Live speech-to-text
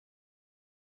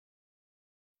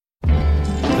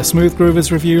The Smooth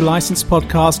Groovers Review licensed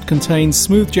podcast contains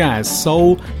smooth jazz,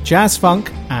 soul, jazz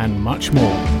funk, and much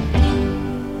more.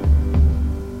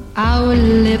 Our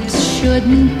lips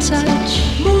shouldn't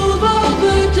touch. Move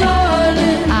over,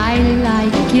 darling. I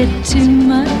like it too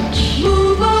much.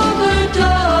 Move over,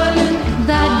 darling.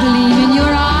 That gleam in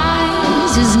your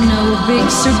eyes is no big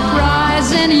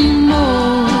surprise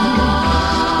anymore.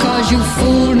 'Cause you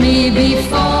fooled me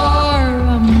before.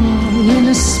 I'm all in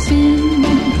a spin.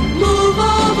 Move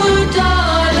over,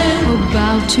 darling.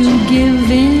 About to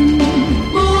give in.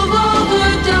 Move over,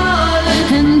 darling.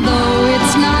 And though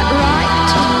it's not right,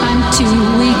 I'm too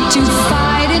weak to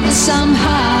fight it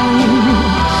somehow.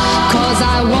 'Cause I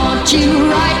want you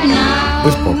right now.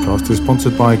 This podcast is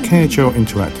sponsored by KHL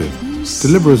Interactive,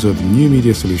 deliverers of new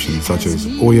media solutions such as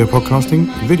audio podcasting,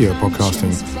 video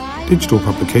podcasting, digital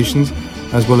publications,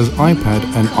 as well as iPad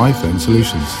and iPhone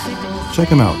solutions. Check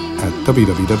them out at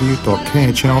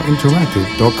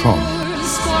www.khlinteractive.com.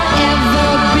 Forever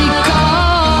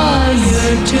because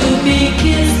You're to be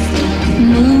kissed.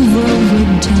 move over,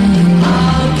 darling.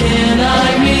 How can I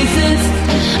resist?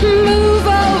 Move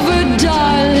over,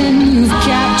 darling. You've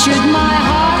captured my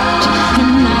heart,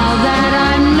 and now that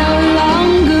I'm no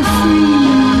longer free,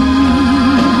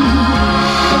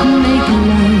 make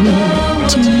love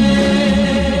to me.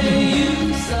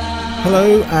 Hello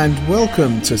and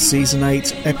welcome to Season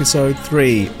 8, Episode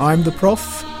 3. I'm the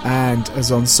Prof, and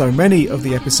as on so many of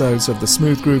the episodes of the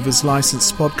Smooth Groovers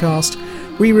licensed podcast,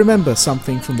 we remember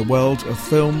something from the world of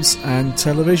films and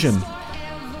television.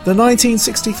 The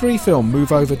 1963 film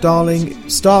Move Over Darling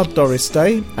starred Doris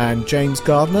Day and James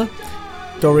Gardner,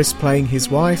 Doris playing his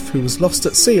wife who was lost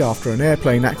at sea after an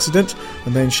airplane accident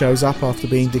and then shows up after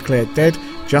being declared dead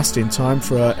just in time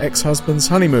for her ex-husband's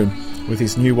honeymoon with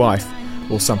his new wife,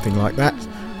 or something like that.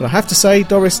 But I have to say,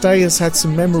 Doris Day has had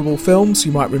some memorable films.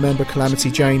 You might remember Calamity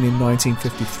Jane in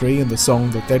 1953 and the song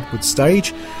The Deadwood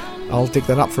Stage. I'll dig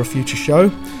that up for a future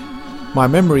show. My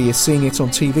memory is seeing it on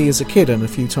TV as a kid and a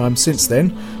few times since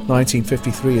then.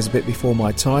 1953 is a bit before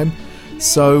my time.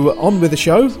 So on with the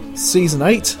show. Season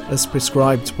 8, as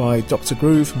prescribed by Dr.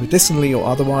 Groove, medicinally or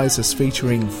otherwise, as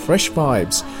featuring fresh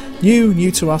vibes. New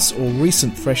to us, or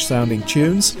recent fresh sounding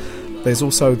tunes. There's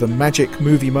also the magic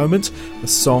movie moment, a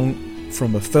song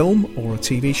from a film or a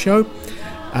TV show.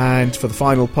 And for the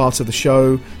final part of the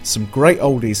show, some great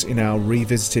oldies in our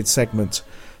revisited segment.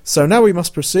 So now we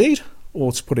must proceed,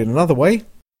 or to put it another way,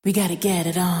 We gotta get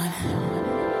it on.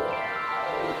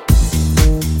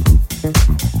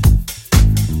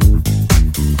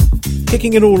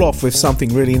 kicking it all off with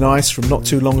something really nice from not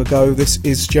too long ago. This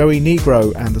is Joey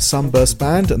Negro and the Sunburst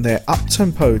Band and their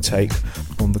up-tempo take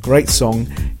on the great song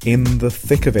In the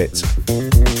Thick of It.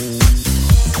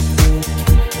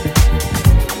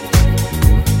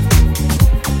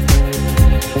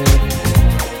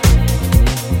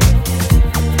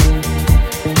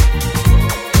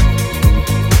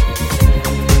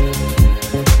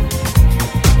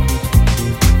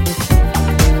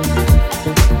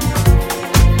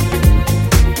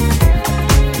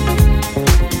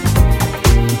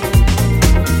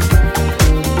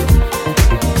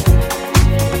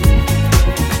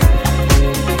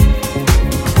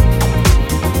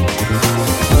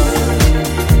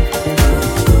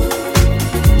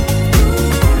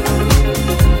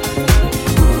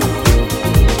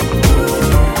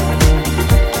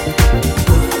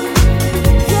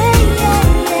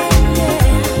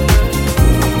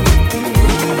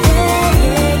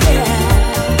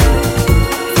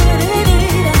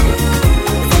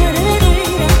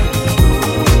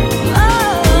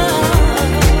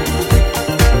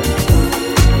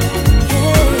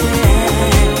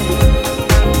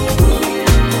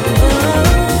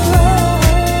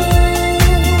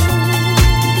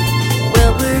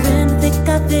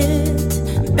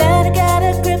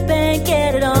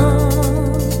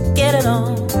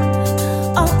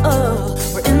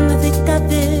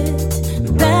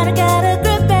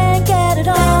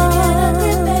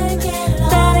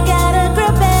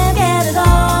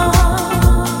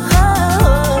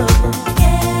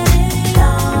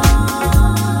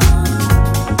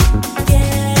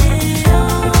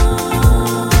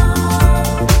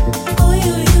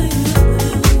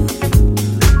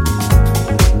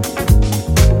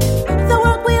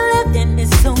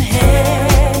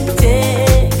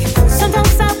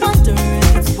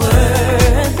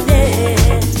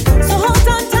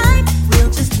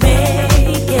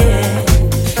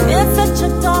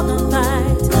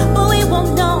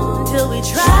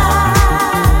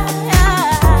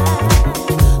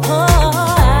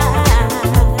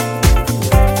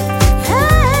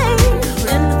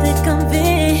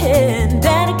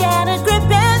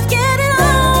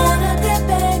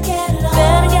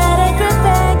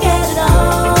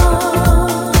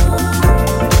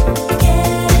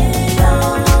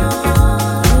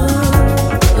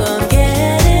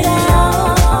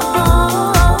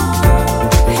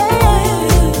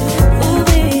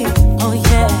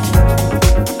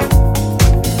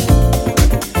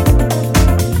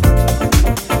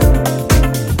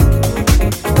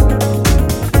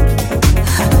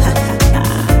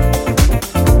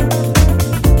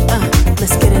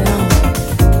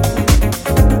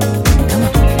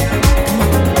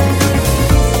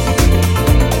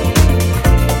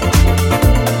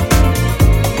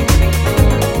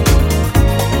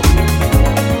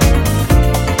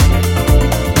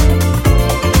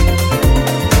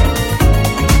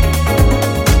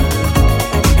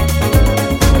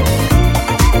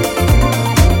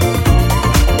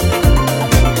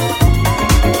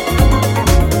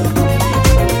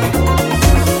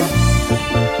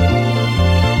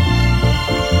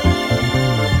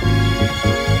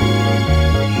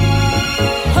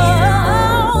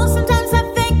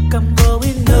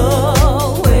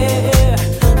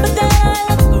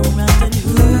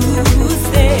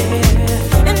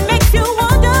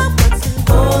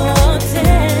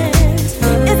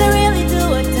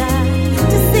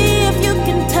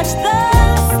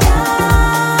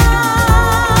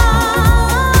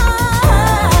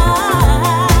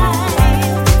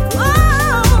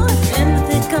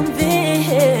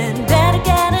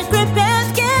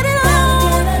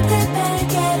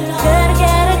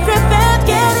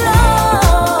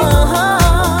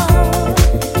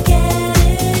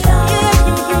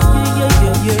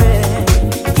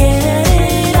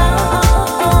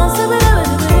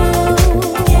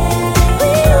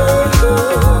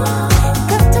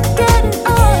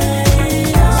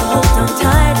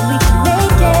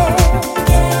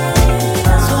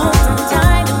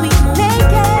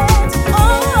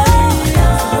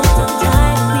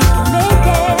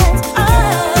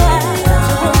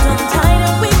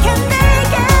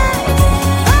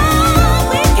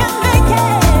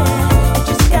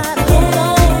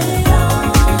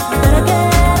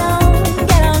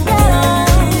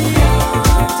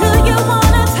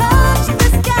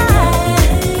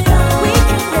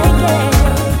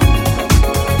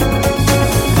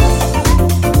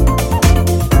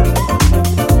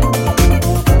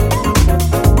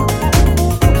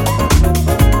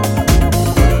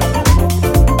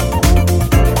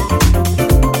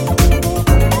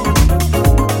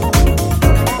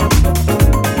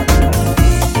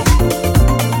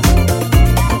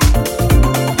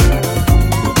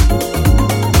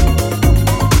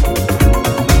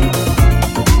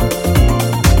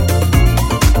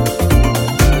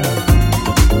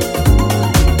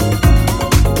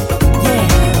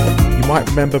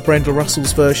 remember Brenda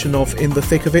Russell's version of In the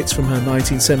Thick of It from her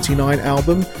 1979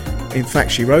 album, In Fact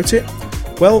She Wrote It?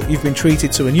 Well, you've been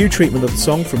treated to a new treatment of the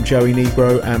song from Joey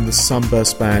Negro and the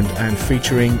Sunburst Band, and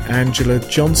featuring Angela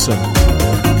Johnson.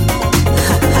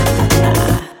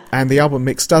 And the album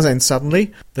mix does end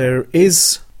suddenly. There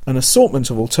is an assortment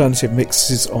of alternative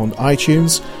mixes on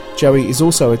iTunes. Joey is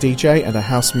also a DJ and a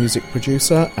house music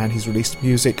producer, and he's released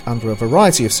music under a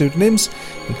variety of pseudonyms,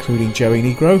 including Joey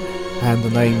Negro and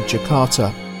the name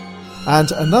Jakarta.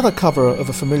 And another cover of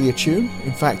a familiar tune,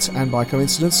 in fact, and by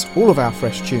coincidence, all of our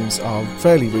fresh tunes are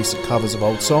fairly recent covers of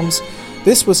old songs.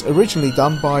 This was originally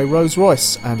done by Rose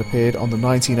Royce and appeared on the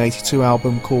 1982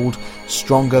 album called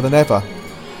Stronger Than Ever.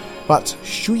 But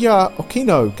Shuya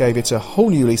Okino gave it a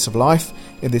whole new lease of life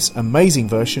in this amazing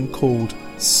version called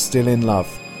Still in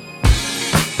Love.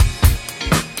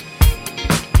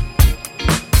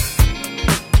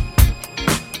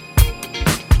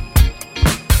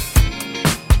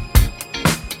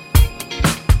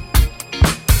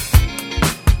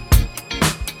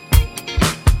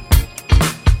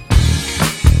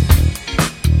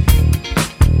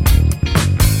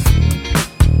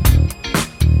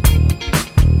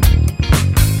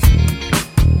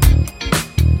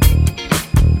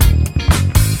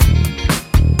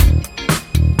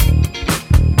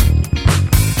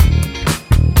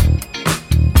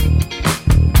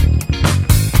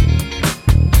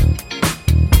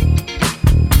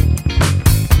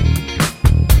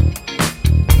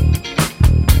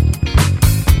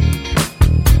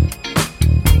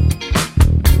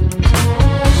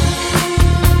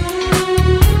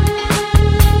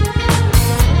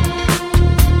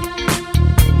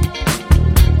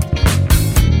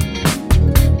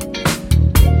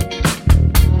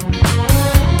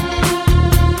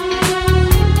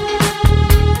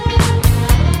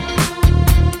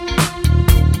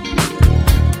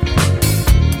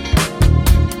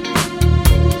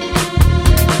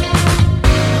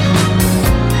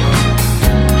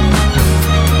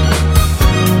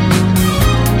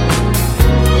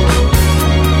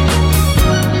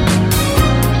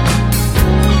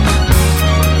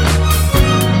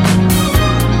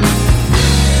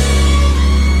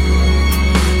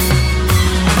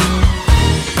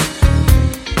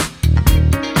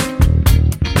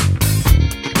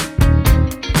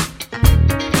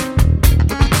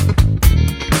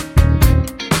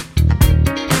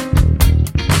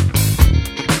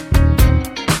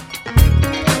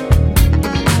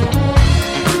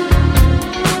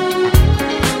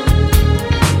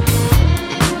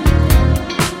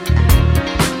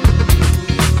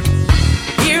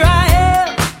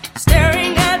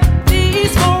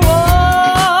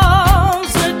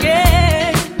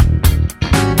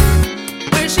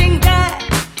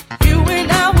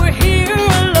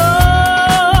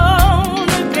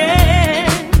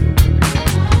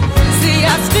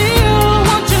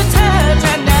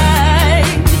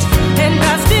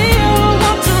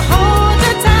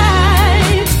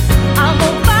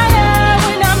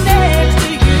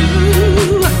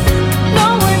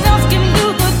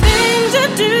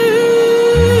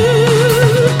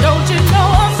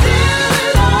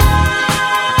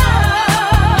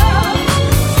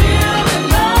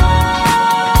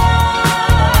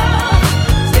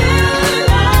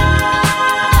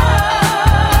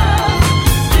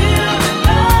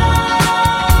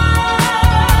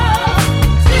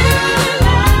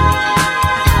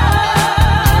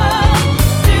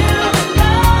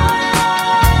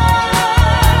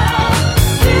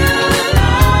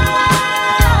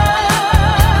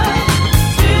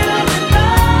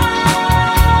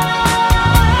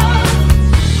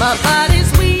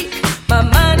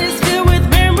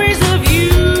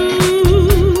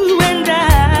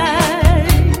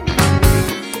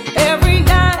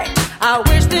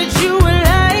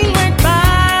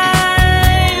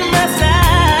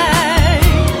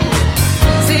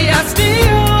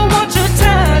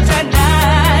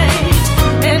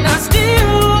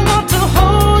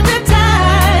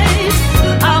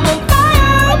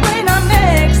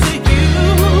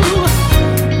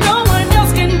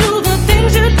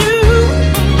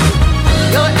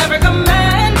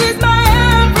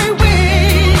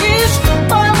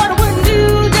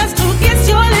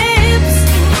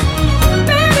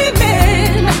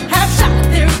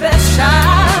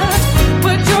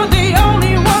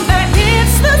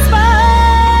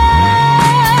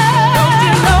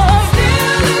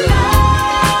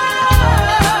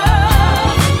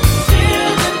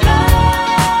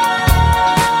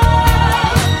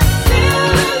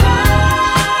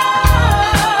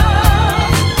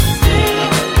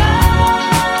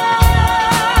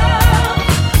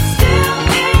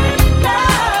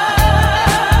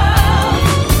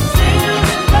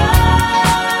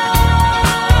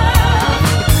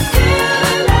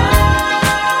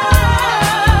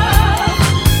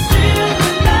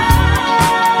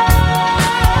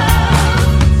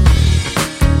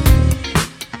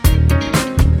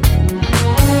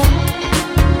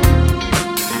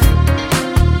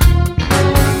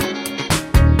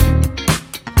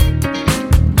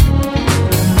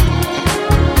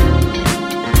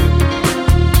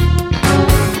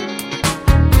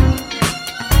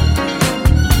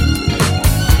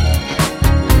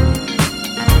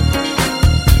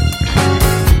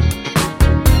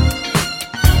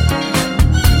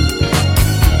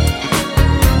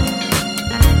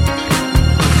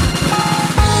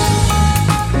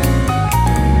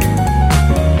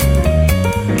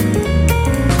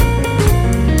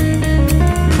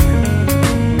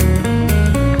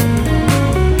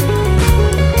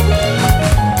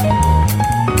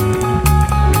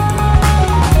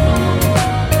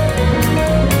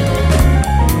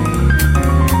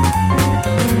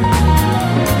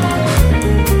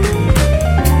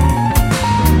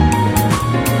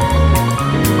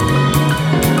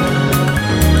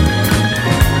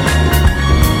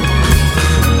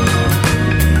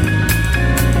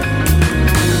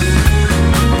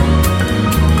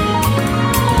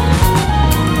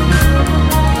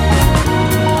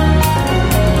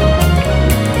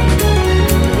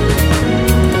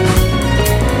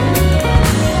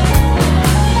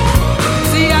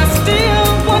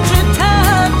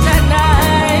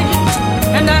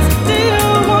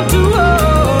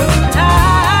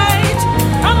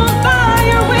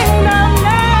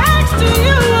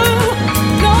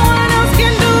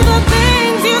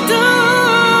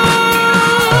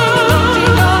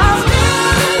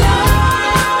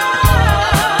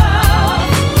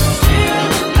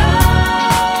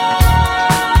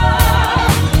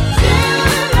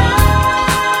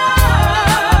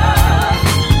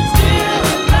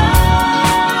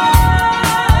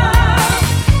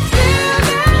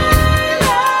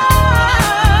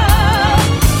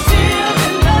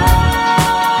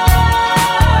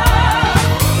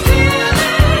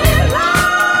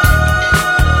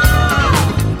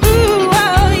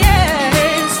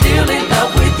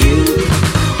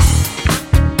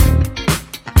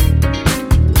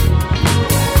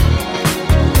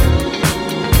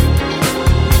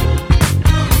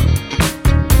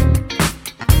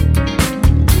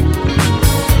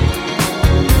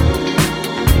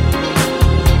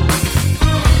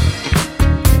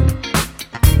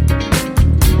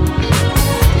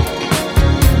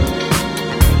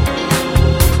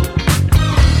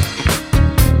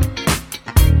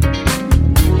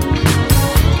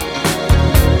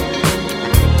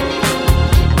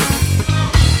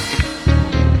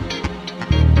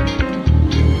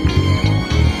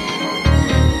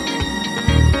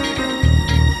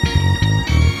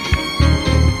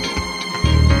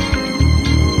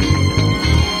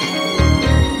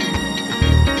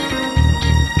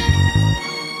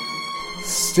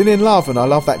 Still in Love, and I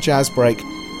love that jazz break.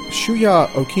 Shuya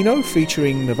Okino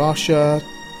featuring Navasha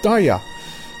Daya,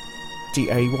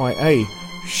 D-A-Y-A.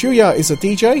 Shuya is a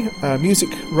DJ, a music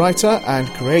writer and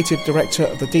creative director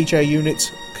of the DJ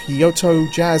unit Kyoto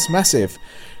Jazz Massive,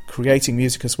 creating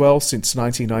music as well since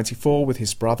 1994 with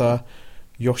his brother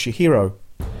Yoshihiro.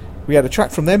 We had a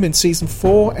track from them in Season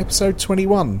 4, Episode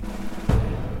 21.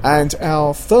 And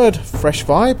our third fresh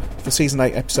vibe for Season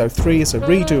 8, Episode 3 is a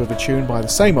redo of a tune by the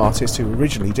same artist who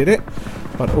originally did it,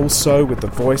 but also with the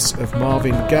voice of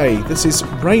Marvin Gaye. This is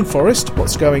Rainforest,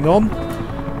 What's Going On?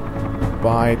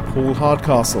 By Paul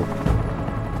Hardcastle.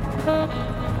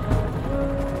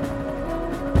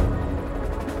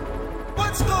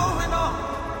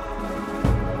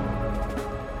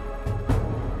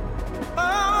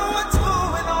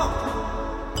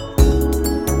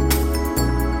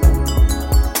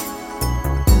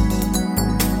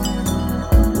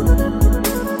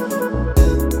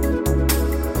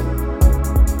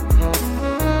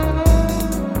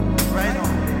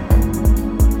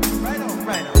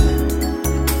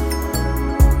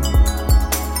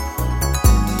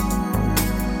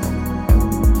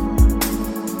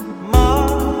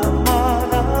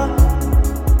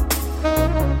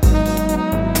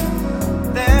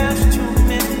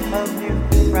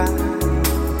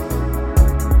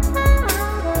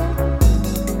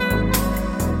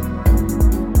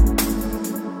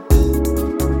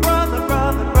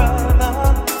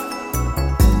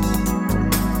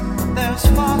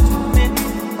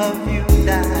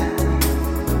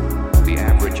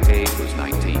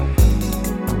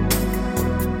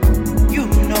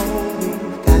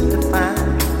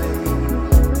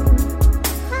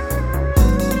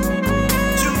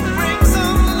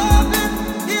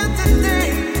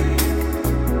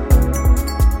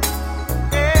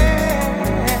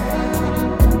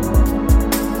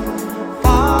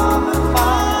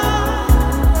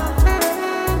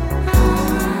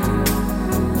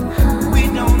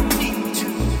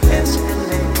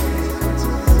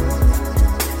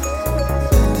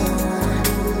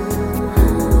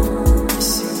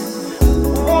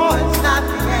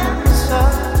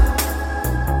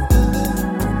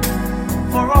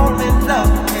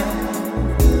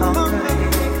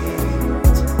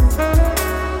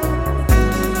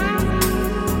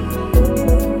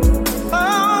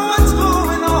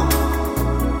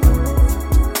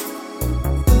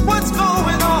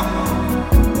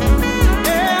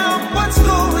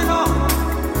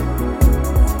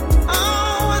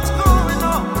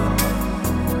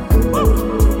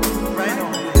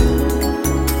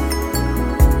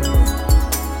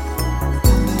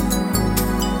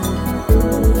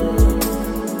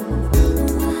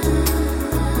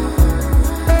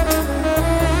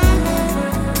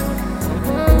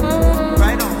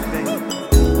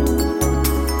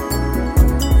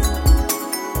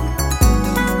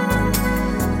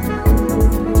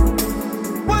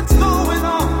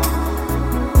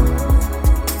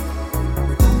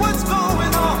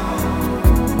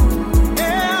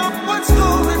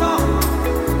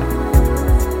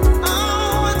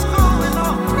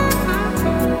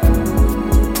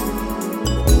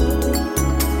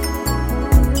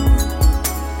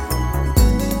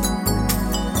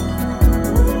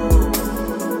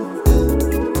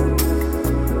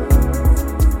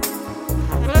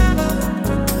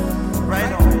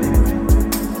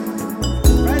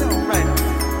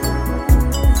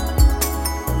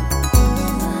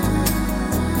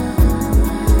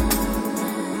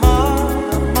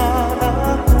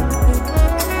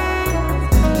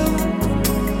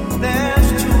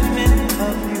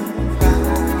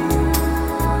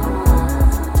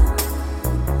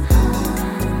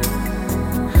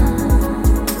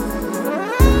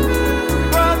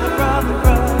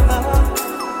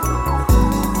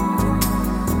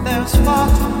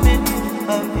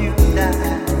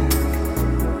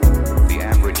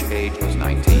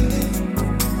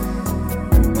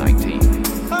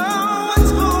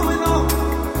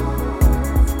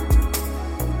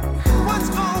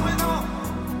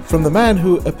 From the man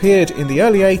who appeared in the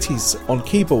early 80s on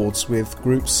keyboards with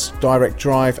groups Direct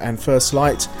Drive and First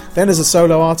Light, then as a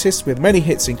solo artist with many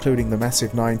hits including The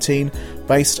Massive 19,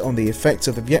 based on the effect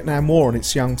of the Vietnam War on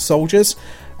its young soldiers,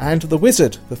 and The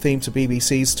Wizard, the theme to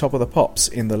BBC's Top of the Pops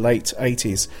in the late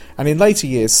 80s, and in later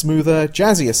years smoother,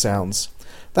 jazzier sounds.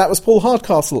 That was Paul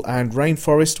Hardcastle and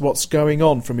Rainforest, What's Going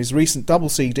On, from his recent double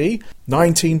CD,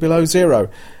 19 Below Zero.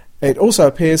 It also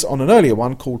appears on an earlier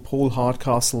one called Paul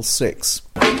Hardcastle 6.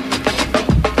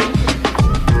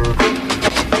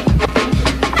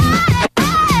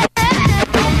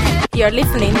 You're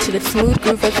listening to the Smooth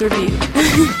Groovers Review.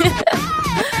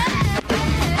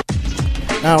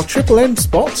 Our Triple M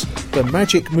spot, the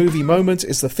Magic Movie Moment,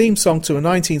 is the theme song to a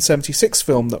 1976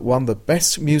 film that won the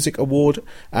Best Music Award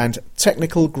and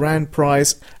Technical Grand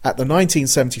Prize at the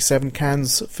 1977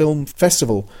 Cannes Film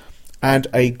Festival, and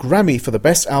a Grammy for the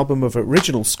Best Album of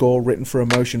Original Score written for a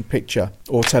motion picture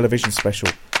or television special.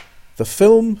 The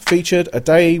film featured a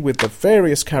day with the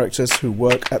various characters who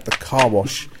work at the car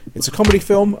wash. It's a comedy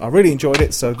film, I really enjoyed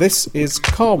it, so this is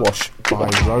Car Wash by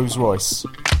Rose Royce.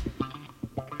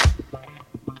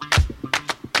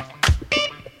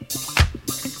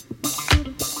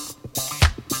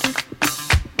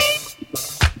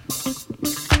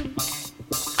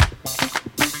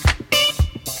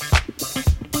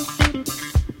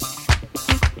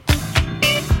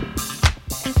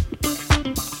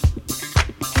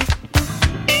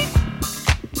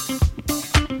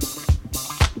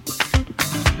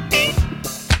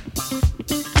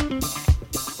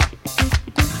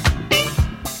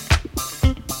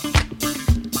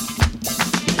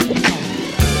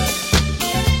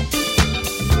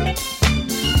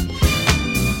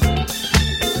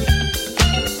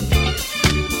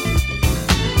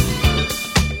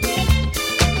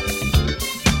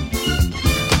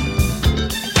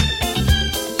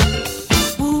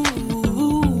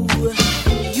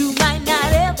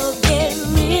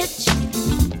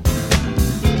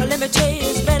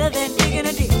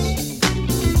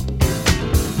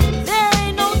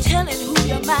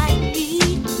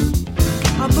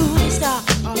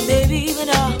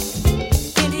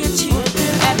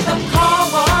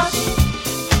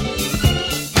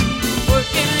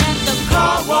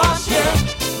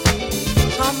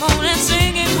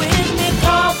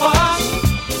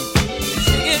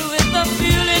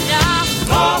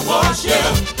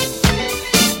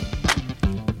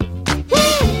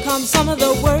 Some of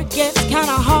the work gets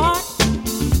kinda hard,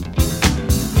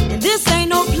 and this ain't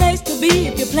no place to be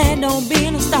if you plan on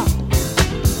being a star.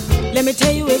 Let me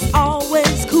tell you, it's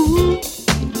always cool,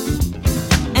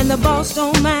 and the boss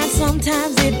don't mind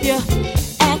sometimes if you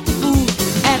act a fool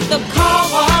at the car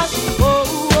wash. Whoa,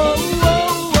 whoa, whoa,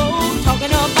 whoa,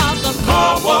 talking about the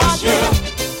car wash, yeah.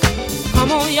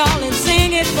 Come on, y'all, and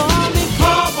sing it for me.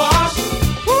 Car wash.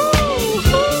 Woo,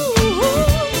 woo,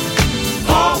 woo.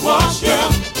 Car wash, yeah.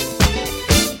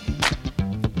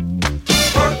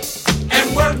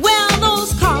 Well,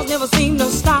 those cars never seem to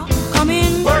stop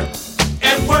coming. Work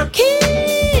and work.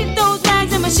 Keep those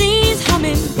bags and machines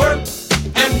humming. Work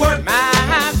and work.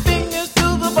 My fingers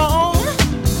to the bone.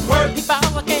 Work. If I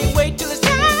can't wait till it's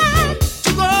time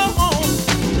to go home.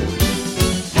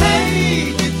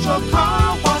 Hey, get your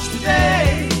car washed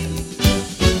today.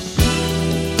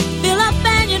 Fill up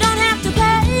and you don't have to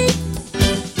pay.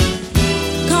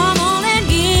 Come on and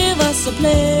give us a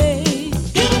play.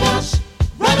 Get a wash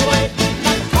right away.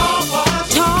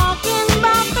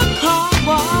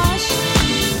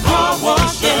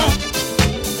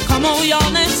 Come on,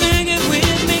 y'all, and sing it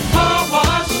with me. Car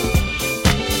wash.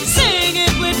 Sing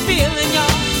it with feeling,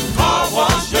 y'all. Car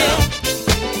wash, yeah.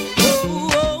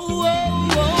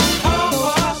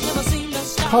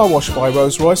 Car Wash by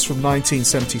Rose Royce from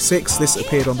 1976. This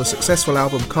appeared on the successful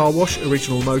album Car Wash,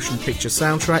 original motion picture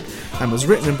soundtrack, and was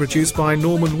written and produced by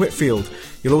Norman Whitfield.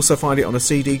 You'll also find it on a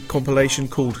CD compilation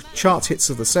called Chart Hits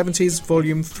of the 70s,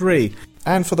 Volume 3.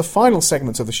 And for the final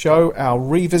segment of the show, our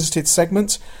revisited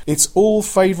segment, it's all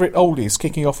favourite oldies,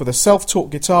 kicking off with a self-taught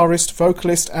guitarist,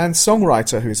 vocalist and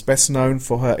songwriter who is best known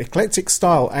for her eclectic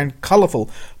style and colourful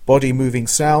body-moving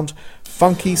sound,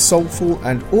 funky, soulful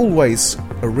and always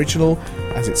original,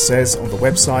 as it says on the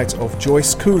website of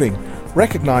Joyce Cooling,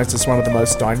 recognised as one of the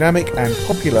most dynamic and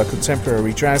popular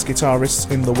contemporary jazz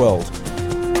guitarists in the world.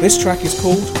 This track is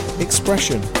called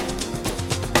Expression.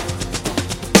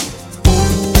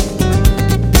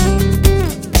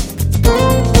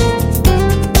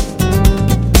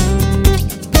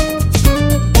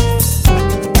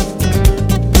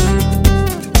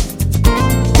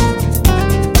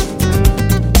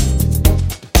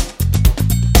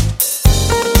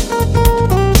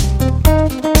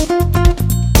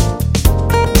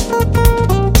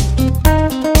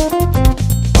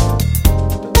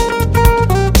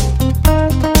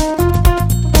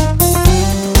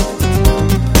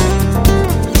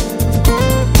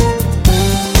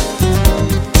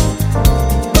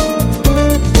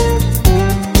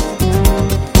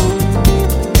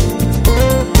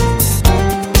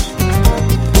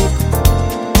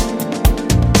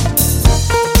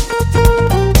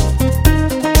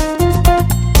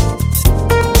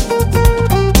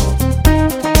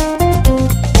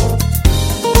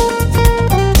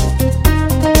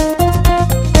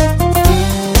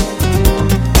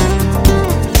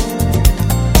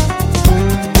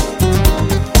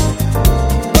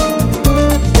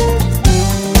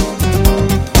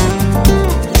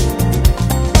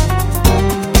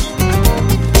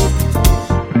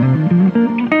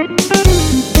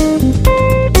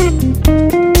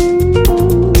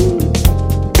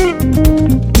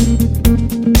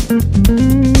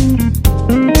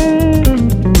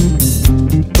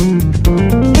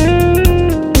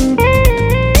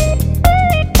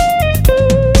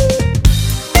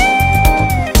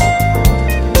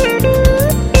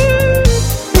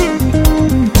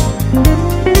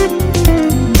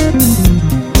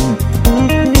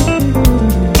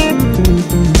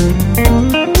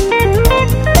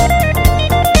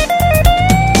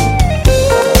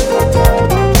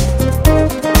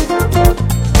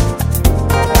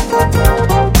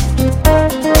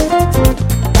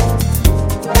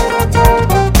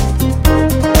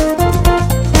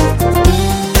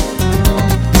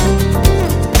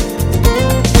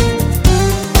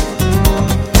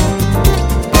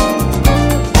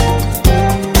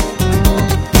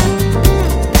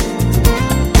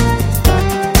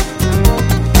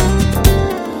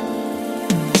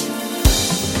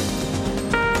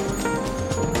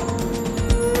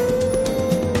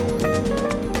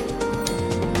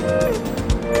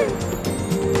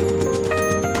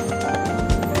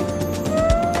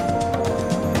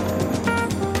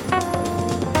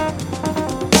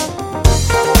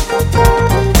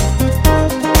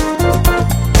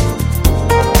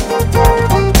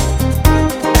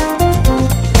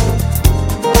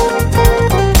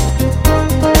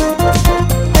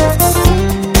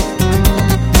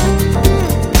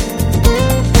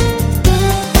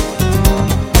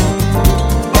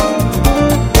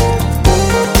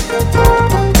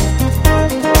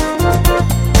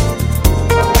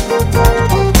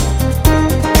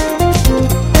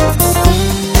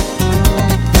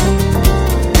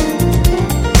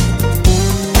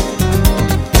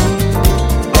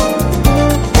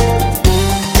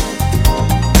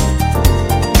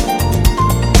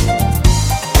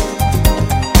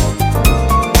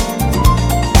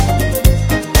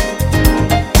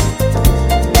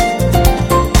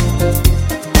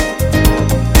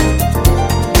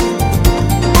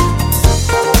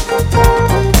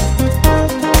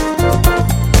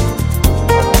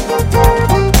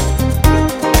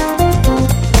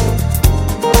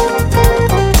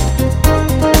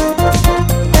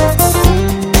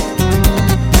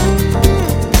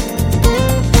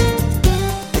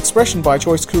 Expression by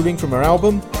Joyce Cooling from her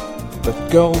album The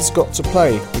Girls Got to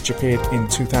Play, which appeared in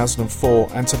 2004,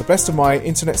 and to the best of my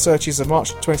internet searches of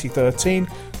March 2013,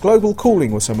 Global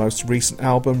Cooling was her most recent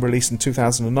album, released in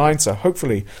 2009, so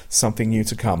hopefully something new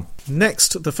to come.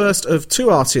 Next, the first of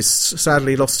two artists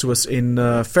sadly lost to us in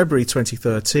February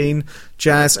 2013,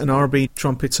 jazz and R&B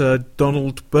trumpeter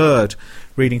Donald Byrd.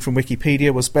 Reading from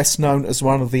Wikipedia, was best known as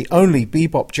one of the only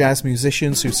bebop jazz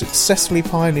musicians who successfully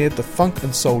pioneered the funk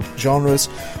and soul genres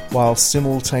while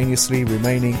simultaneously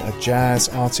remaining a jazz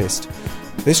artist.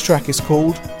 This track is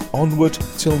called Onward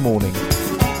Till Morning.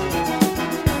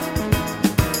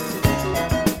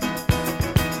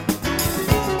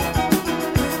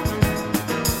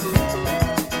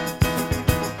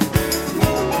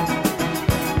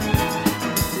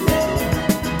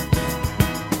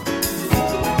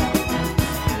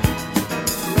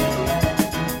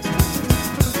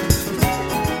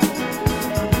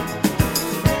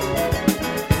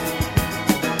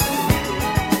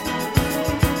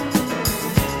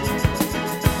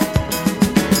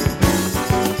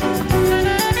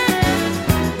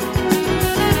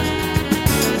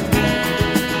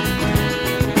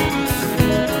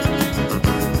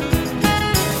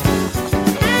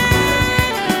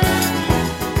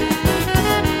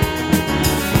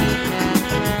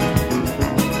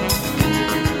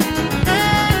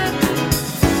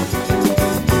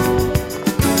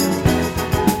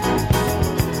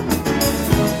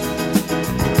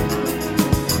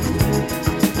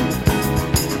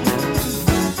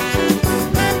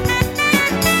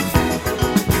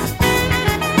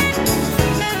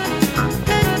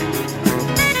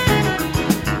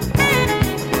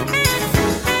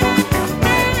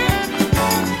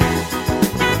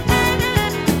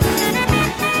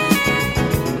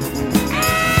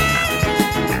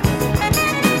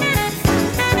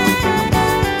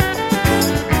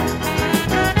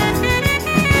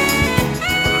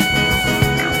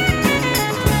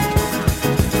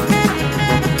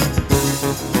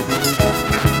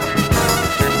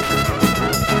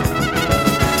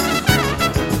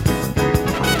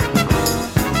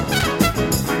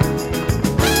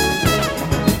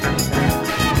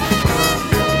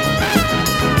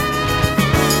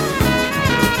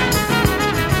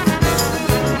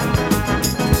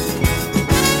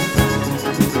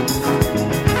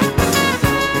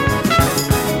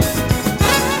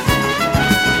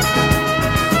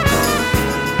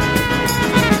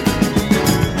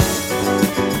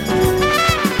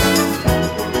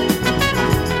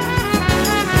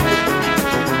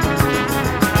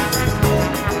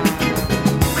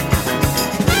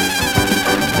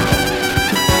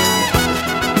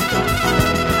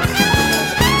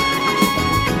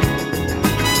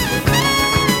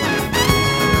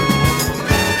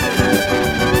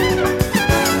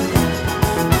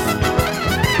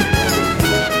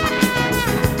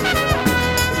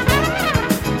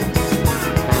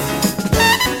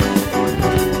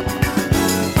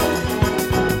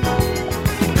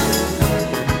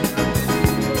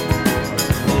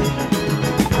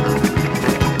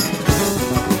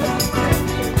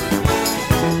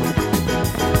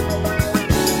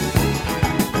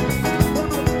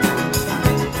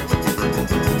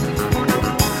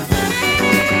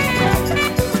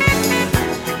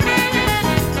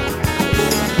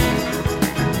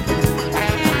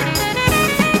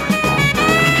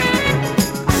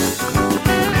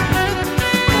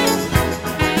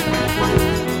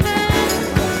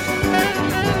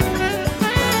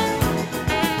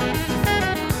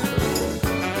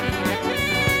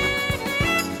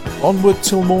 Onward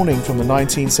Till Morning from the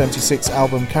 1976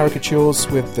 album Caricatures,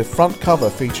 with the front cover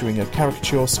featuring a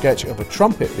caricature sketch of a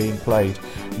trumpet being played.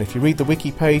 And if you read the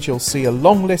wiki page, you'll see a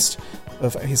long list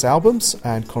of his albums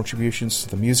and contributions to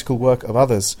the musical work of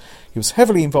others. He was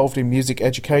heavily involved in music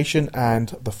education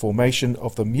and the formation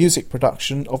of the music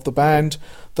production of the band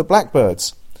The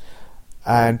Blackbirds.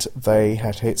 And they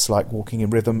had hits like Walking in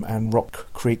Rhythm and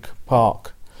Rock Creek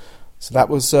Park. So that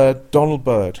was Donald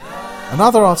Byrd.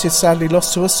 Another artist sadly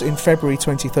lost to us in February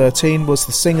 2013 was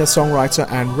the singer, songwriter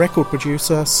and record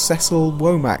producer Cecil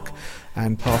Womack,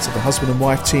 and part of the husband and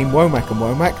wife team Womack and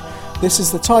Womack. This is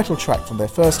the title track from their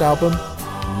first album,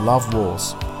 Love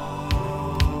Wars.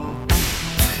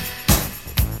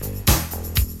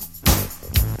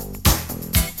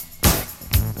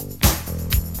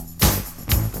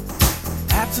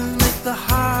 Absence make the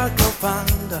heart go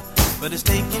fonder, but it's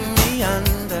taking me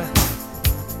under.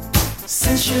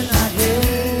 Since you're not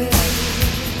here,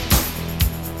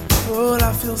 oh,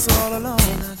 I feel so all alone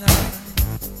at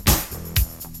times.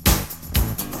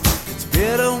 It's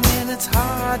bitter when it's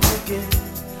hard to get,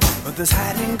 but this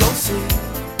hide and go seek,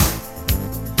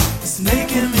 it's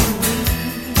making me weak.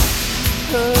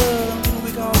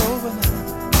 week all over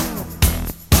now.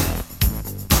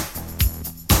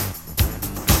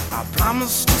 I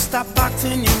promise to stop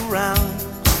boxing you round,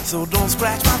 so don't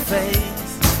scratch my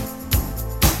face.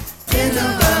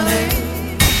 Tenderly.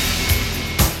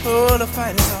 Oh, the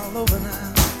fight is all over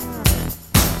now.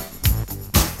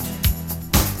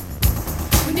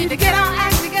 We need to get our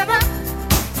act together,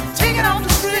 take it on the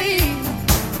street,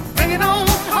 bring it on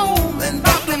home, And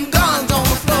drop them guns on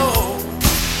the floor.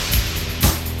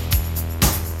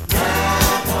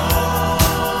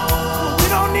 We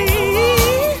don't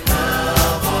need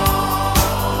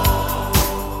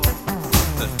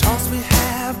the talks we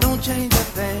have don't change a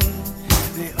thing.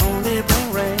 They only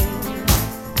bring rain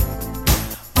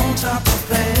on top of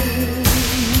pain.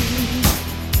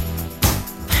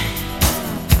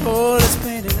 Oh, there's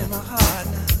painting in my heart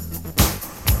now.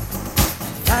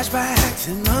 Flashbacks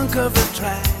and uncovered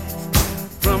tracks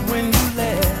from when you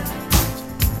left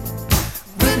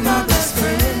with my best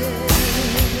friend.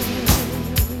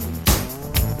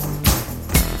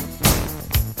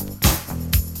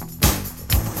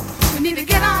 We need to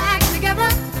get our act together,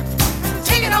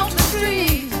 take it off the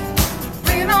street,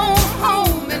 bring it on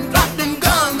home and drop Them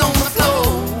guns on the floor.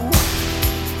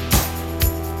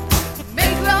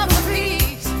 make love and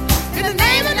peace in the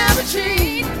name of never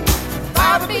cheat.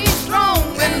 Vow to be strong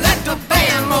And let the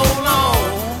band roll on.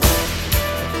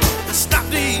 Stop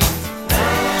these.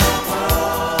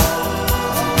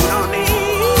 We don't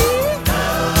need.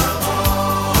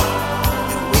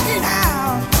 We get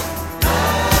out.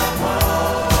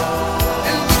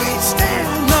 And we can't stand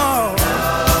no.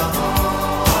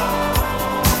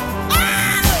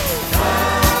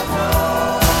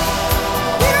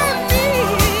 We don't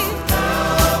need.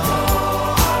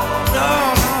 No.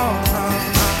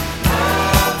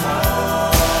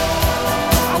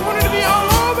 I want it to be all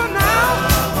over now.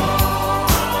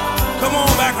 Come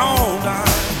on back home, darling.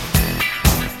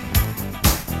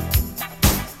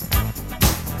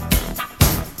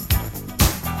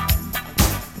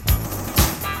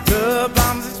 The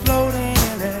bombs exploding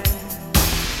in there,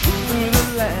 through the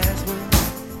last one.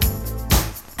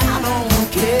 I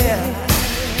don't care.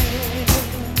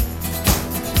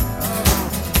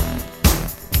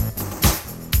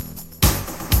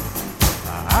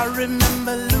 I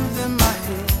remember losing my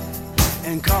head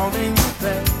and calling you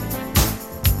back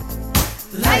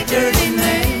like dirty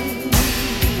name.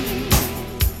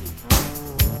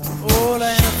 Oh,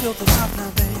 that ain't a filter top now,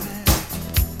 baby.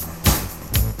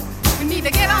 We need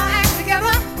to get our act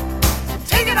together,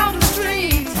 take it on the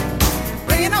street,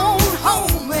 bring it on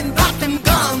home and drop them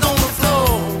guns on the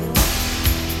floor.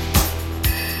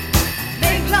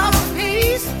 Make love and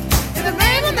peace in the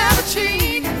name of never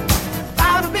cheat.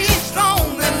 Vow to be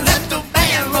strong and let the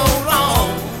band roll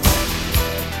on.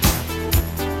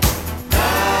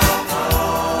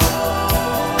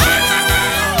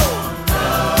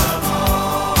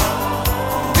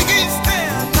 We can't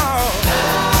stand no.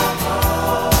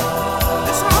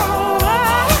 It's all over.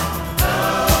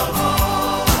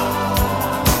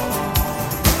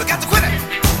 We got to quit it.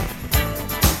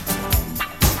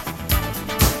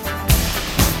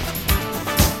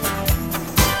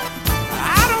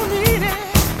 I don't need it.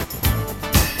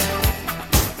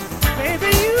 Baby,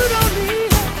 you don't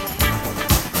need it.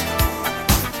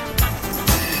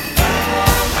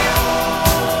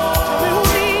 Tell me who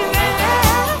needs it.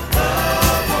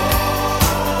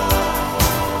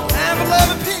 And for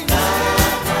love and peace.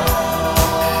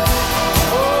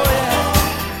 Oh, yeah.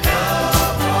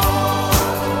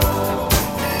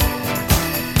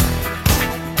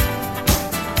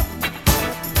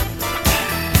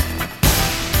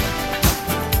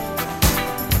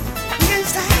 We can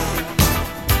stand.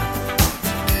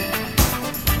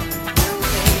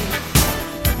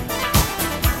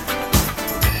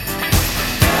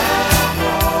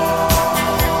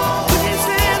 We can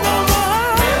stand no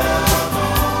more.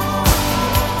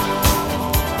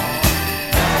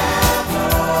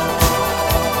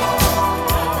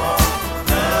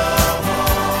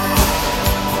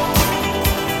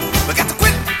 We got to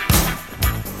quit.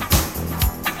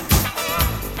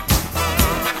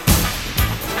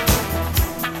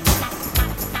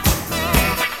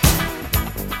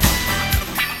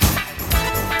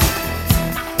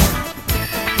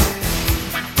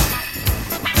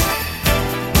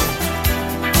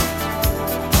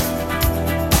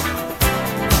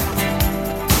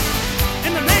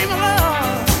 In the name of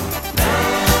love.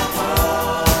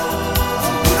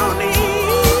 We don't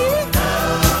need.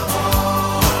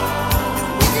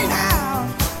 We need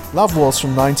out. Love Wars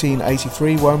from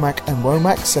 1983, Womack and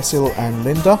Womack, Cecil and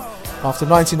Linda. After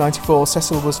 1994,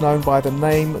 Cecil was known by the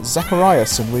name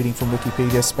Zacharias, and reading from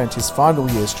Wikipedia, spent his final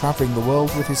years travelling the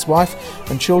world with his wife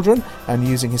and children and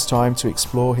using his time to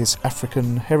explore his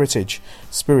African heritage,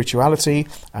 spirituality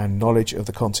and knowledge of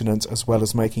the continent, as well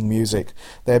as making music.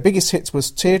 Their biggest hit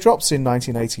was Teardrops in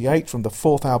 1988 from the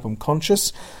fourth album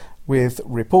Conscious, with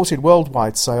reported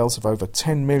worldwide sales of over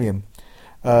 10 million.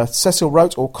 Cecil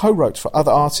wrote or co-wrote for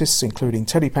other artists including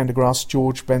Teddy Pendergrass,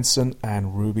 George Benson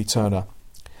and Ruby Turner.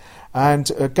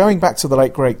 And going back to the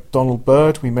late great Donald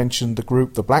Byrd, we mentioned the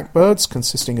group The Blackbirds,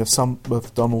 consisting of some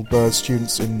of Donald Byrd's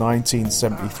students in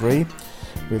 1973,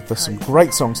 with some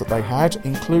great songs that they had,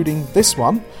 including this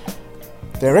one,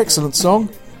 their excellent song,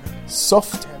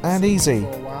 Soft and Easy.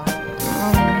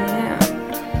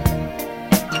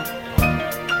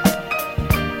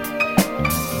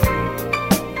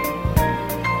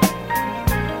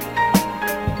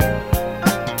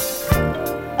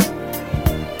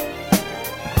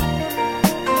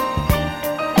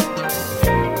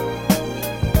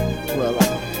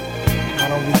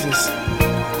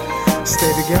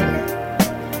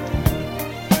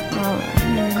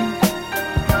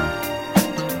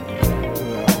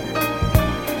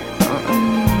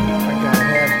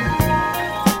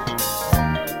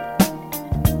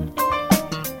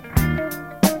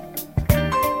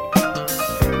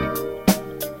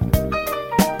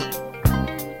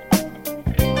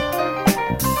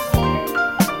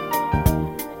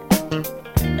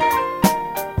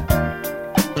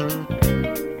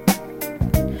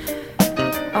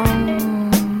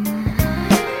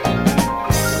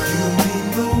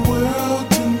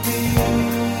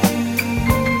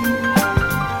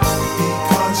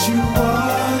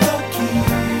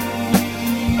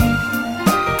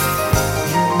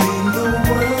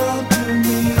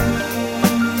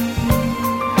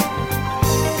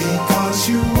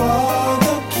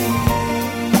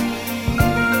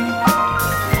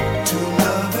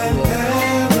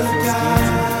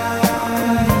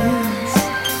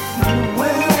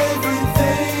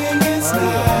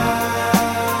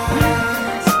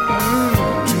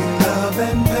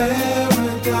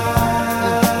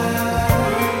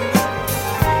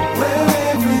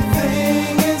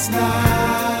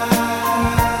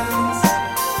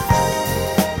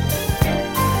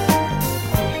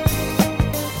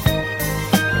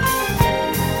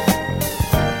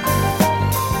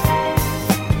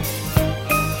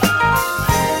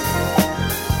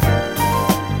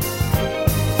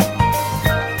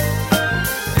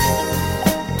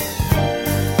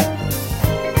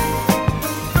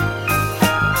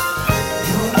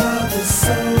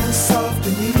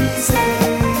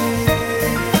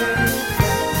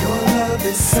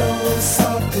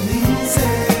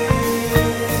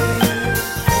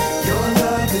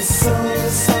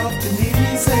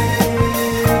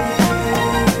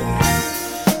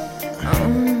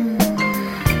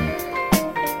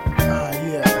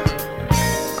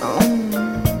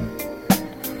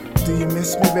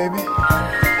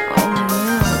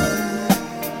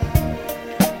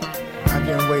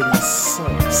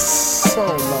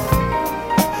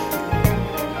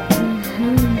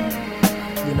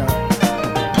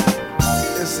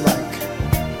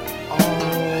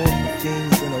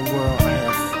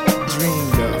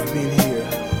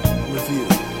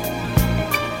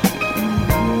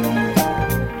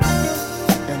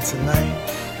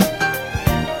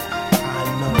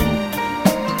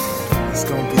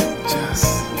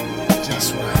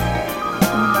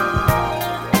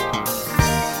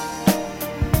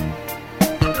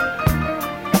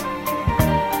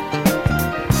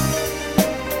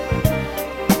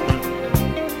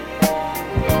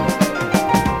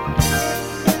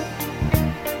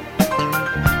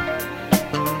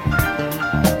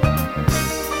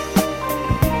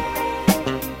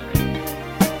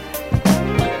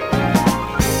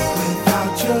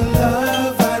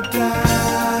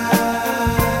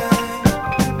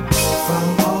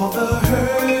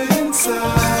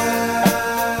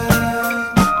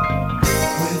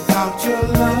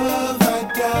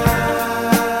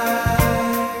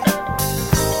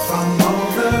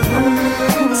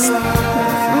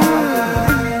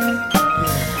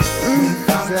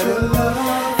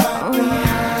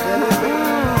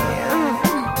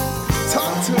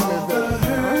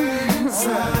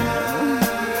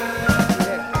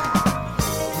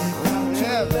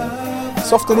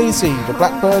 Soft and Easy, The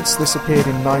Blackbirds. This appeared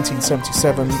in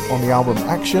 1977 on the album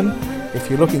Action. If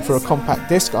you're looking for a compact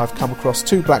disc, I've come across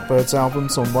two Blackbirds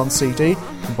albums on one CD,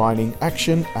 combining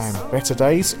Action and Better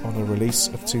Days on a release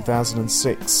of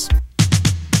 2006.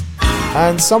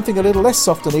 And something a little less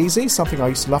soft and easy, something I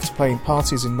used to love to play in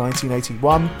parties in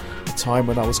 1981, a time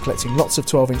when I was collecting lots of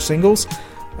 12-inch singles.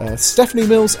 Stephanie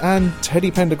Mills and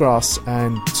Teddy Pendergrass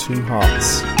and Two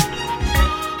Hearts.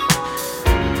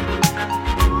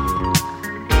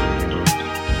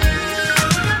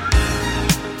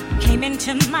 Came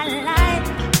into my life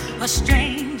a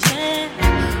stranger,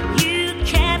 you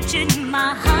captured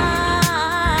my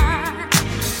heart.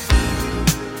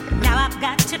 Now I've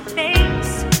got to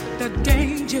face the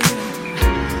danger,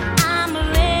 I'm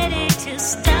ready to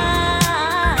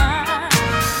start.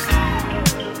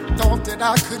 Thought that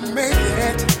I could make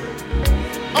it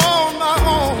on my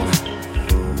own,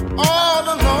 all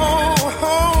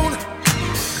alone.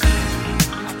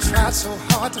 I tried so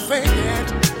hard to fake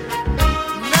it.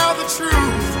 Now the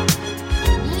truth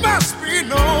must be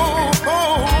known.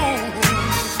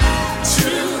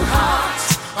 Two hearts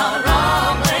are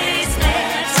always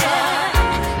better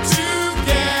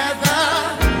together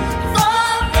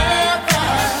forever.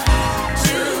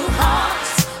 Two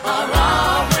hearts are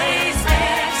always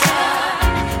better.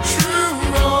 True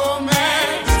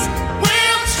romance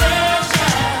will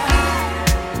treasure.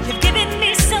 You've given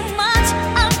me so much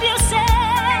of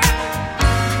yourself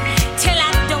till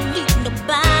I don't need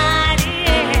nobody.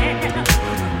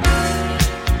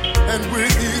 And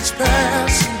with each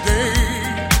passing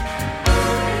day,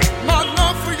 my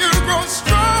love for you grows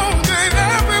stronger in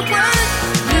every way.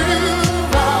 You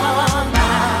are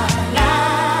my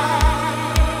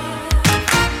life.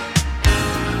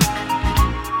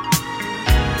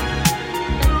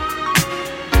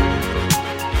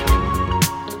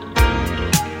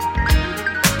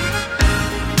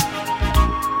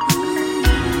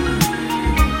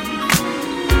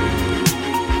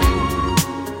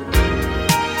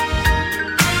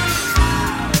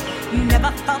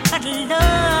 Never thought that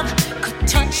love could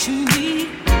touch me,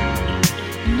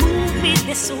 move me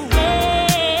this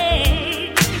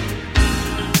way.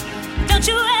 Don't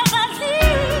you ever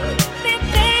leave me,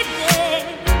 baby.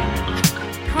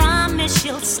 Promise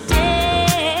you'll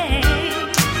stay.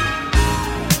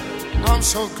 I'm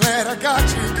so glad I got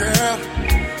you, girl.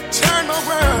 Turn my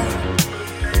world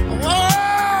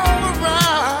all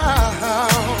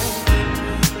around.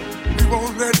 We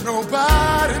won't let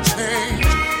nobody change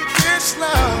this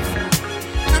love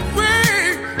that we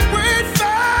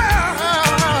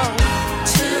found.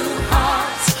 Two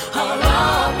hearts are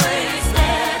always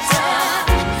better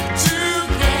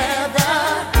together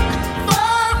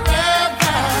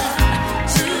forever.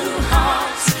 Two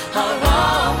hearts are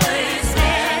always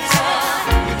better.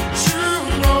 True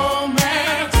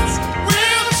romance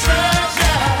will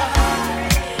treasure.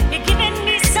 You're giving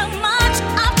me so much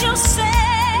of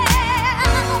yourself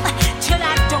till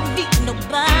I don't need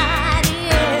nobody.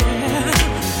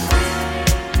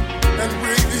 And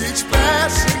with each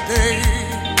passing day,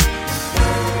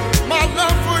 my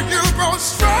love for you grows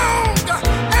stronger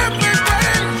every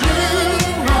day. You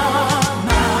are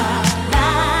my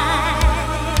Life.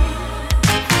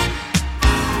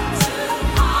 Two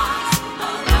hearts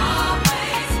are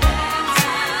always better.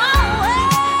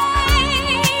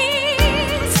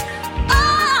 Always,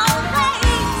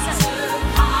 always. Two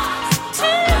hearts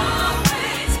are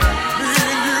always better. me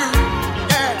and you,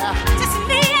 yeah, Just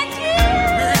me and you.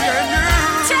 me and you.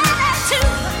 Tell that two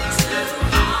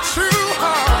True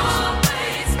hearts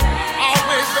always better.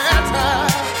 always better.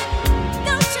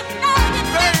 Don't you know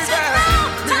that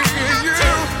Baby, me and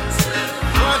you,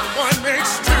 one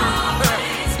makes two.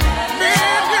 Me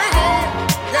and you,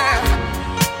 yeah.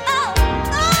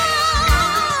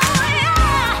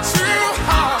 Two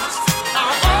hearts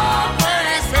are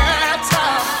always better.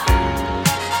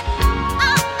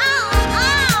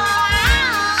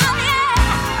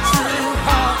 Two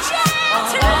hearts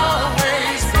are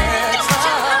always better.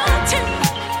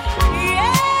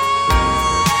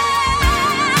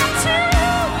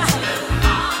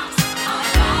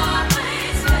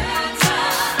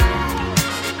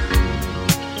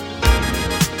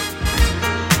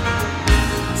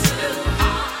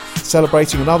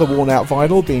 Celebrating another worn-out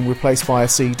vinyl being replaced by a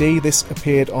CD, this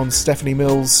appeared on Stephanie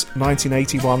Mills'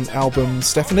 1981 album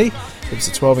Stephanie. It was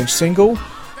a 12-inch single,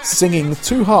 singing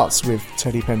Two Hearts with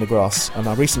Teddy Pendergrass. And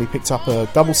I recently picked up a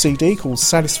double CD called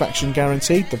Satisfaction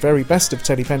Guaranteed, the very best of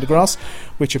Teddy Pendergrass,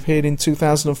 which appeared in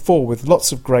 2004 with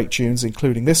lots of great tunes,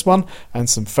 including this one, and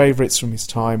some favourites from his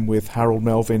time with Harold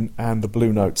Melvin and the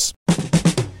Blue Notes.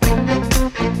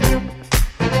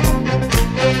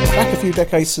 Back a few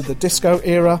decades to the disco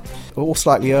era, or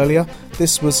slightly earlier,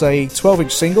 this was a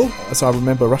 12-inch single, as I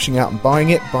remember rushing out and buying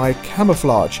it, by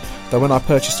Camouflage, though when I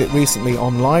purchased it recently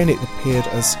online it appeared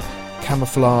as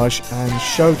Camouflage and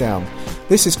Showdown.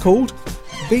 This is called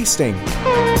Bee Sting.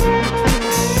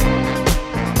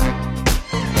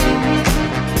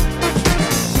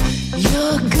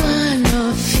 You're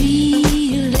gonna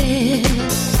feel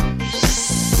it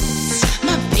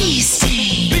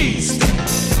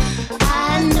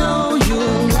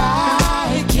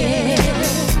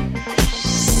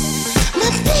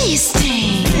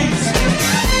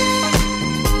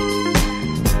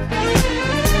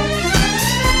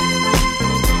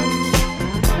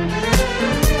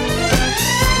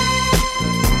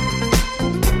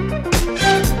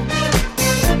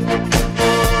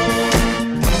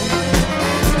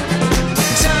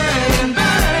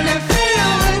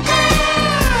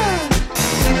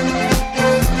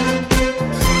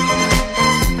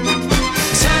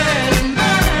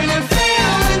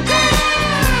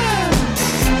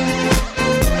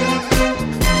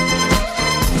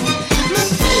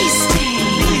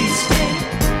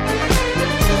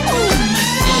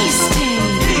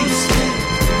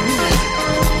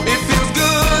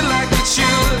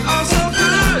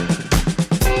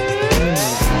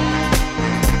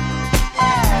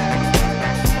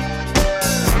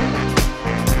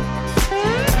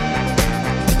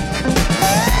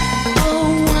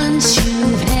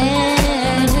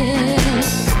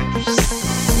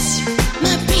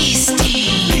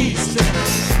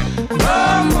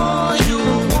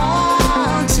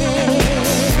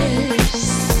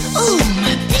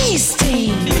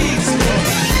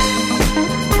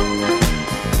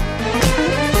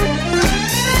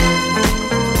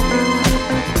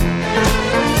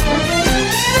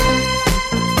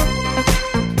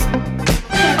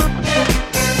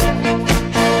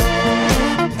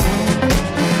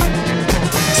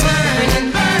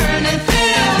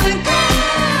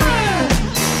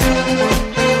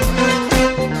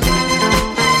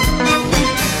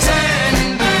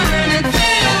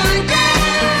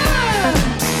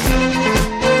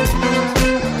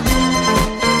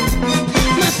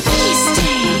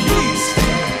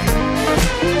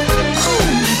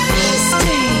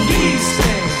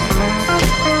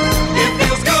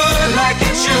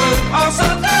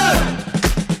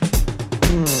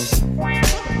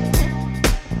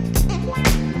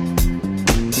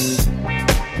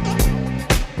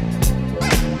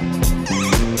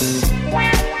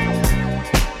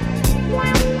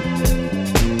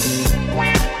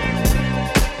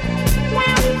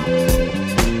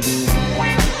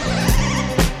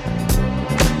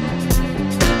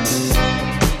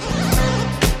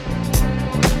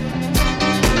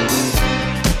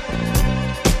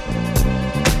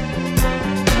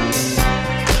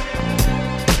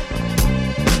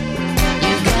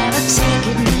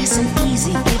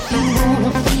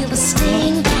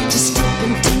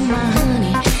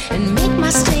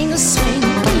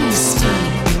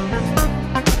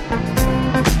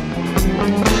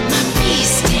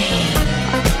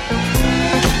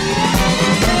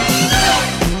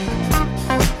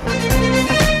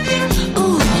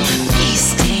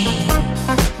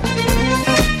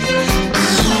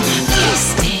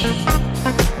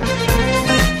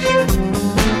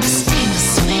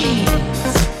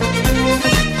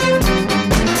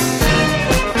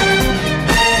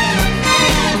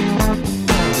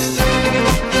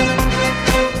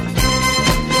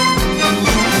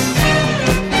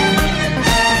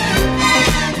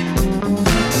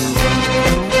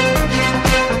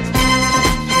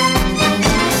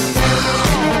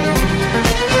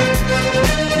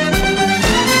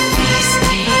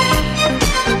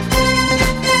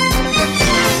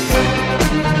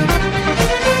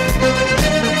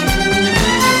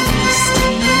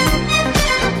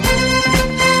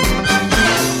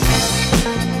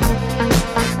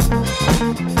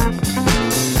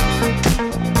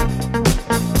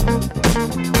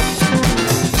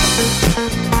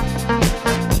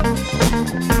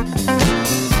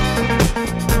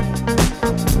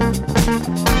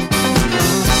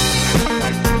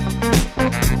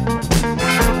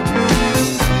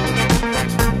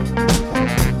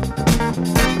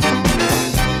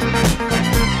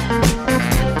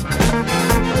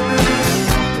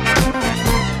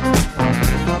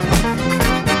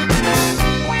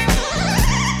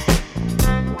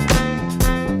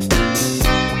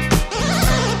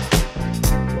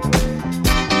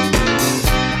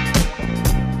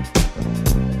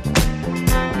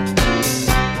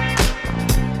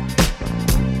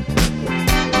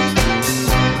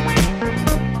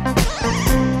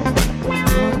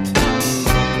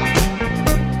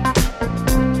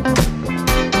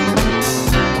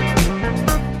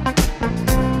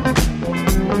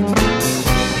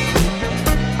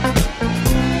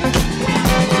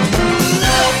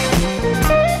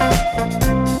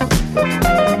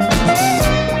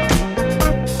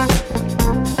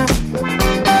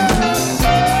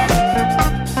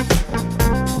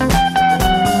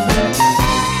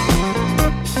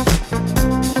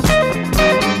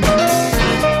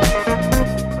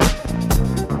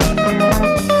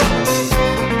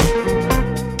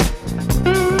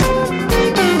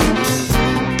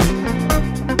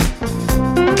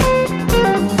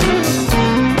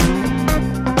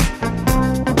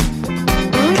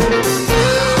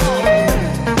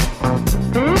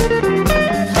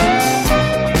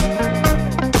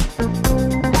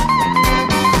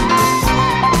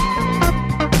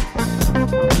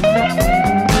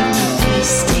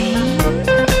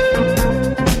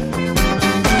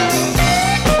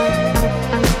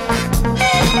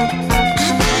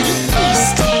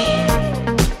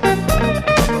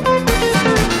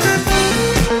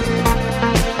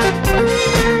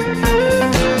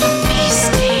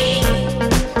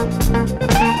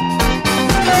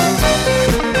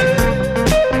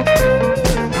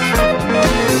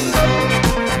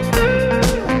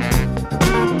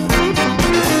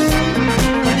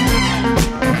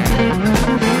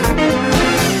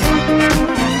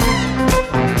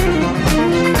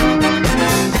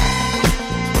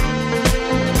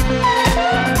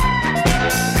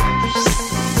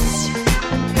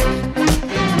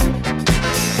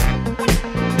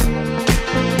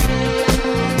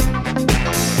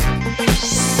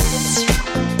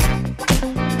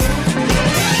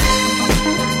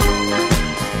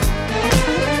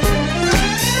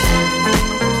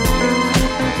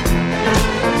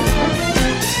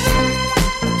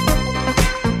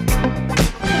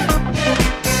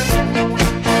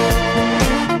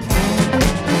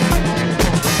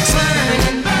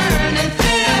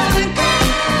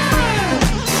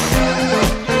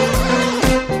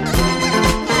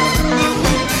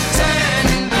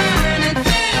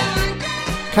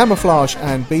Camouflage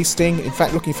and Beasting. In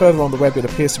fact, looking further on the web, it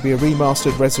appears to be a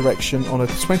remastered resurrection on a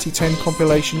 2010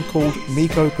 compilation called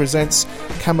Miko Presents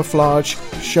Camouflage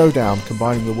Showdown,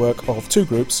 combining the work of two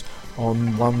groups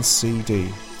on one CD.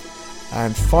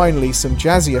 And finally, some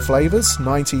jazzier flavours,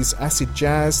 90s acid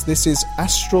jazz. This is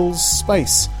Astral's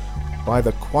Space by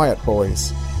the Quiet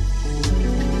Boys.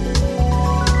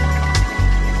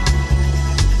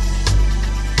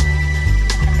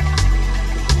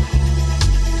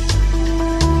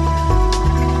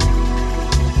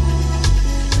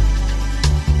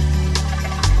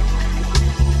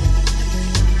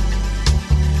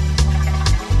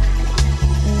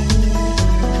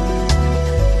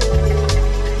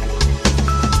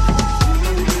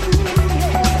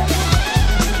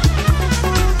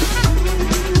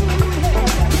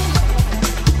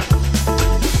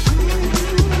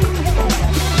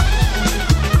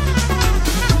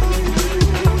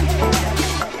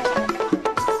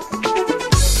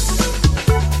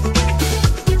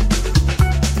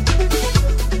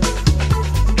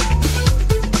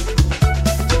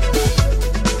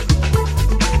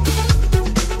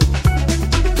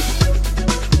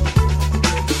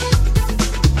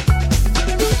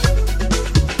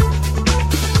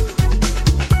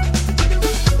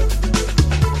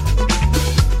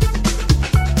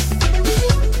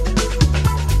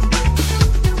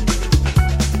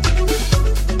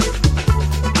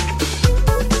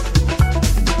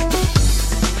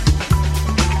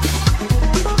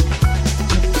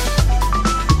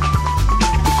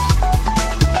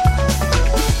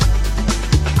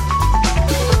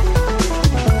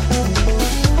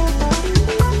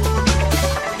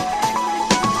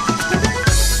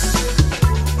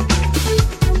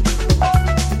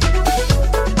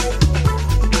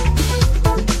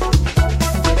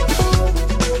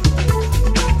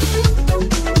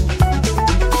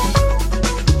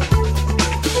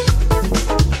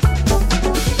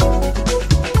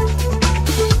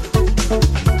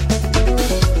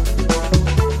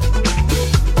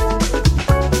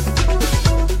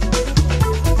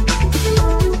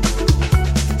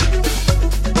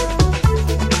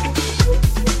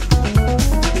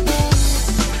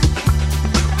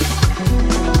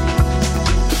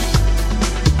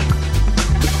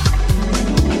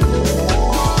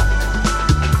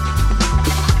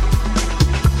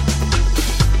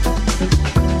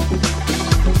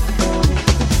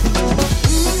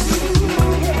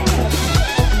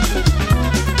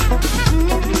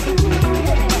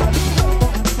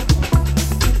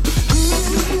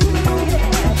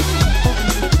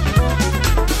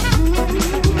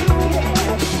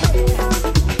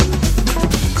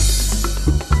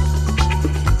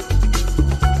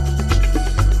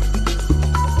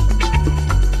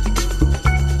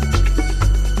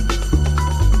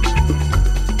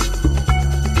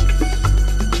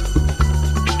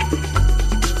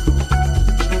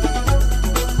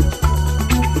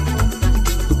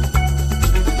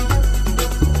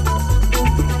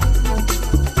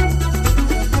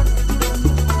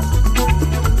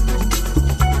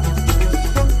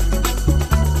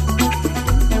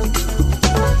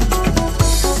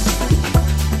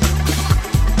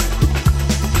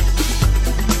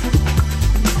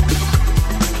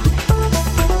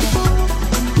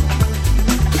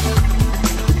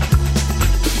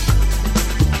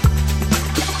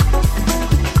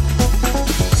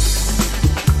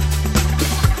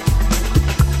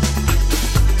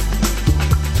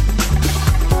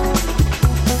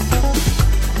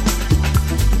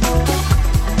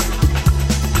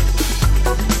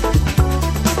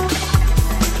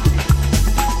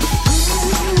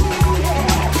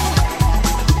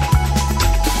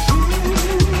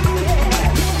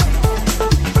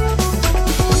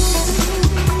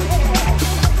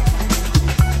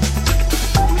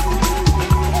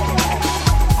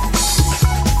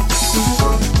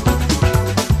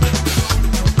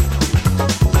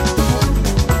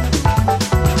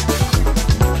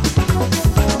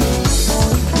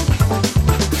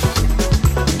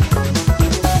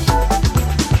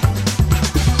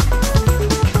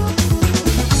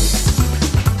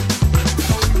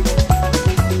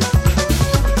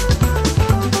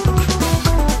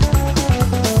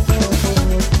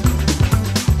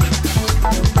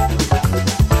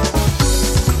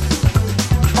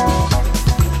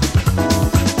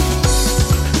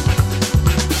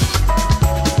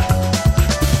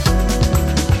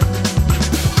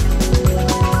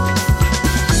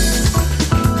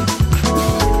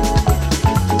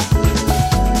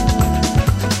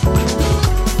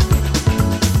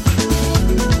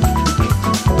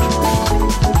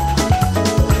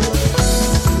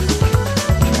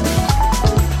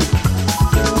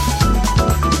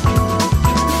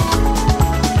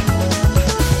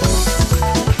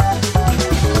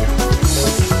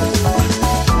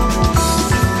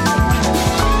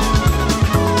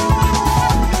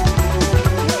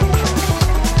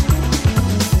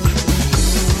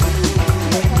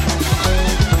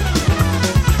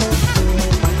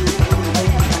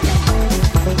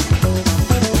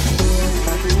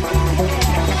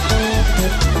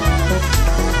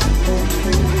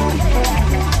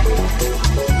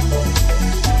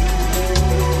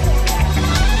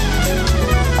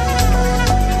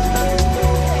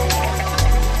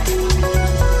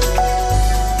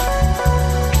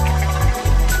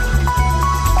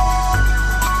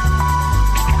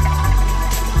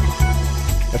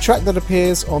 track that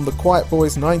appears on the Quiet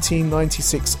Boys'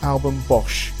 1996 album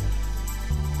Bosch.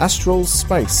 Astral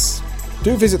Space.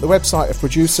 Do visit the website of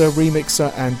producer,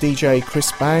 remixer and DJ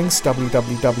Chris Bangs,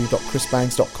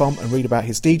 www.chrisbangs.com, and read about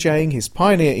his DJing, his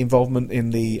pioneer involvement in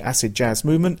the acid jazz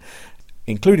movement,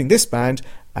 including this band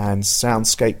and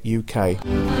Soundscape UK.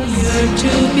 You're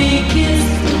to be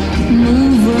kissed,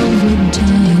 move over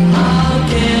time. How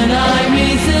can I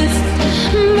resist?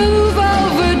 Move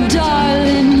over,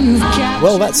 darling, you've captured.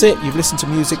 Well, that's it. You've listened to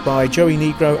music by Joey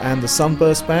Negro and the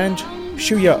Sunburst Band,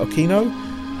 Shuya Okino,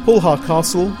 Paul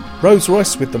Hardcastle, Rose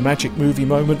Royce with the magic movie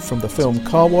moment from the film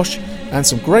Car Wash, and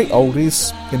some great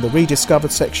oldies in the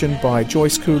rediscovered section by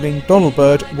Joyce Cooling, Donald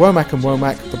Byrd, Womack and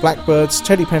Womack, the Blackbirds,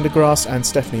 Teddy Pendergrass and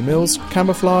Stephanie Mills,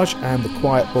 Camouflage and the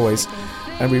Quiet Boys.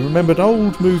 And we remembered an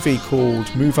old movie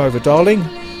called Move Over Darling,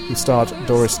 who starred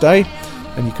Doris Day,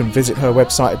 and you can visit her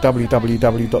website at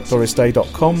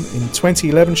www.dorisday.com. In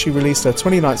 2011 she released her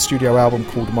 29th studio album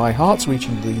called My Heart,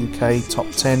 reaching the UK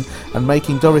top 10 and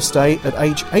making Doris Day at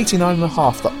age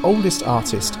 89.5 the oldest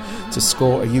artist to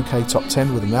score a UK top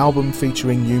 10 with an album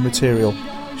featuring new material.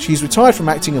 She's retired from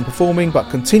acting and performing but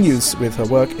continues with her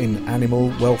work in animal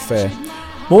welfare.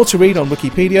 More to read on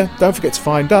Wikipedia. Don't forget to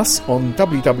find us on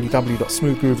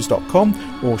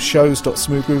www.smoothgroovers.com or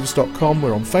shows.smoothgroovers.com.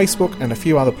 We're on Facebook and a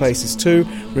few other places too.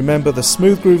 Remember the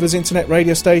Smooth Groovers internet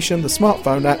radio station, the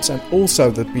smartphone apps, and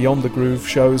also the Beyond the Groove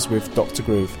shows with Dr.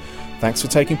 Groove. Thanks for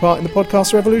taking part in the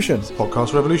Podcast Revolution.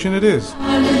 Podcast Revolution it is.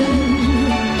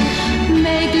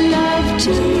 Make love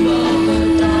to